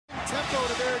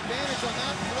advantage on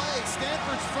that play.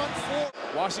 Stanford's front four.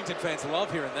 Washington fans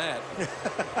love hearing that.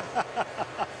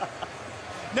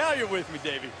 Now you're with me,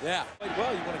 Davey. Yeah.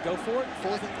 Well, you want to go for it?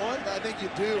 4th and 1? I think you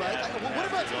do. Yeah, what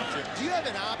about, do you have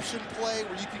an option play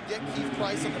where you can get Keith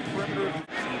Price on the perimeter?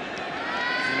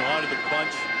 Seen a lot of the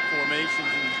bunch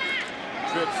formations and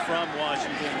trips from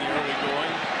Washington in the early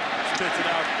going. Spits it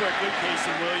out quickly.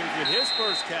 Kasen Williams with his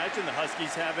first catch, and the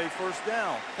Huskies have a first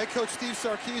down. Head coach Steve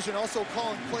Sarkisian also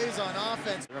calling plays on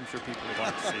offense. I'm sure people would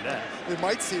like to see that. They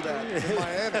might see that in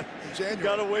Miami in January.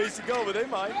 Got a ways to go, but they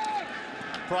might.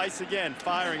 Price again,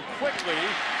 firing quickly.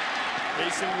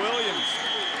 Kasen Williams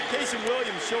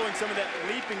showing some of that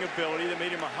leaping ability that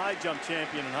made him a high jump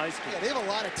champion in high school. Yeah, they have a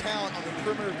lot of talent on the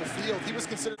perimeter of the field. He was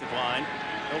considered the line.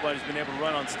 Nobody's been able to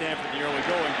run on Stanford in the early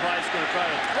going. Price going to try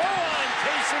to throw on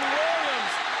Kasen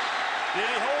Williams. Did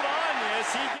he hold on?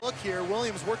 Yes, he did. Look here,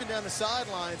 Williams working down the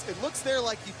sidelines. It looks there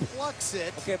like he plucks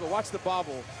it. Okay, but watch the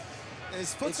bobble. And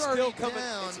his foot's it's already still coming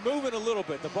down. It's moving a little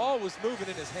bit. The ball was moving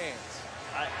in his hands.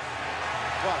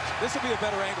 Watch. This will be a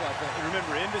better angle, I think.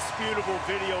 Remember, indisputable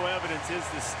video evidence is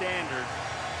the standard.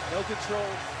 No control.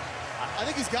 I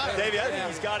think he's got it. Davey, I think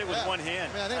he's got it with one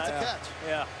hand. I mean, I think it's a catch.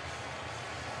 Yeah.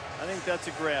 I think that's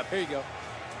a grab. Here you go.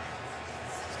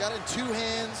 He's got it in 2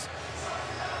 hands.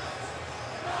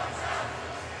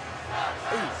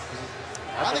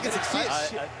 I think it's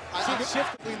a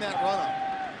shift between that run up.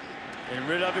 And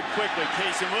rid of it quickly.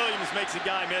 Kasen Williams makes a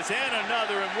guy miss, and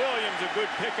another, and Williams a good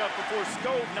pickup before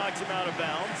Scove knocks him out of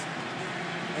bounds.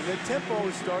 And the tempo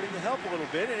is starting to help a little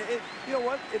bit, and you know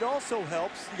what? It also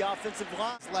helps the offensive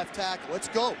line. Left tackle. Let's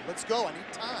go. Let's go. I need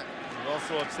time. It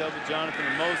also upset with Jonathan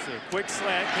Amosa. Quick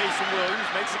slant. Kasen Williams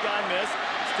makes a guy miss.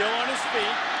 Still on his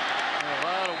feet. And a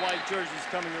lot of white jerseys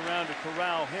coming around to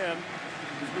corral him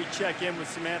as we check in with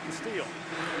Samantha Steele.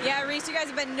 Yeah, Reese, you guys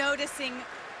have been noticing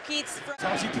Keith's.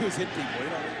 All you do is hit people. You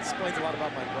know, it explains a lot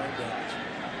about my brain damage.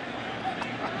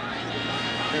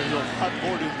 There's a lot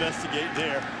more to investigate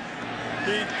there.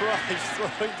 Keith Price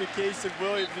throwing to Kasen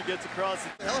Williams, who gets across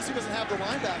it. LSU doesn't have the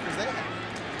linebackers they have.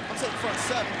 I'm saying front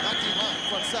 7, not D-line,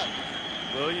 front 7.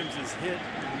 Williams is hit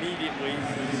immediately,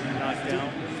 knocked down.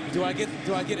 Do I get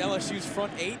LSU's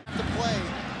front 8? To play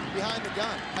behind the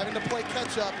gun, having to play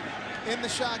catch up in the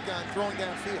shotgun, throwing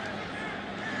downfield.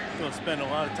 Going to spend a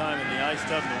lot of time in the ice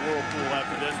tub in the whirlpool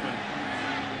after this one.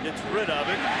 Gets rid of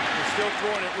it. They're still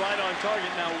throwing it right on target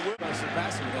now.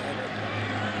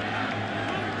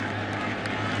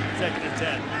 Second and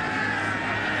 10.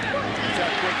 It's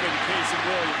out quickly to Kasen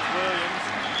Williams. Williams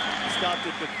stopped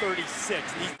at the 36.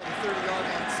 He's on the 30-yard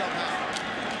line somehow.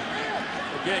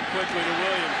 Again, quickly to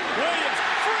Williams. Williams,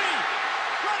 free!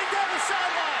 Running down the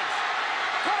sidelines.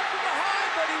 Caught from behind,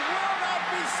 but he will not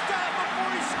be stopped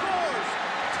before he scores.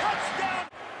 Touchdown!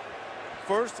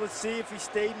 First, let's see if he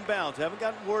stayed in bounds. I haven't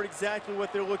gotten word exactly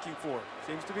what they're looking for.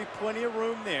 Seems to be plenty of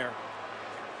room there.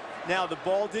 Now, the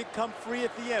ball did come free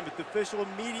at the end, but the official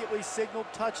immediately signaled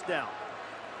touchdown.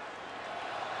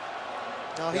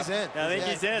 No, he's in. I think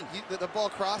he's in. The ball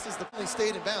crosses, the play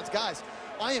stayed in bounds. Guys,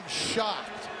 I am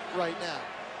shocked right now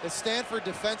that Stanford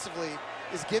defensively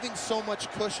is giving so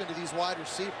much cushion to these wide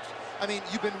receivers. I mean,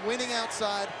 you've been winning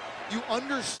outside. You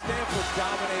understand. Stanford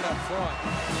dominate up front.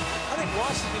 I think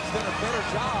Washington's done a better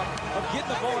job of getting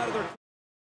the ball out of their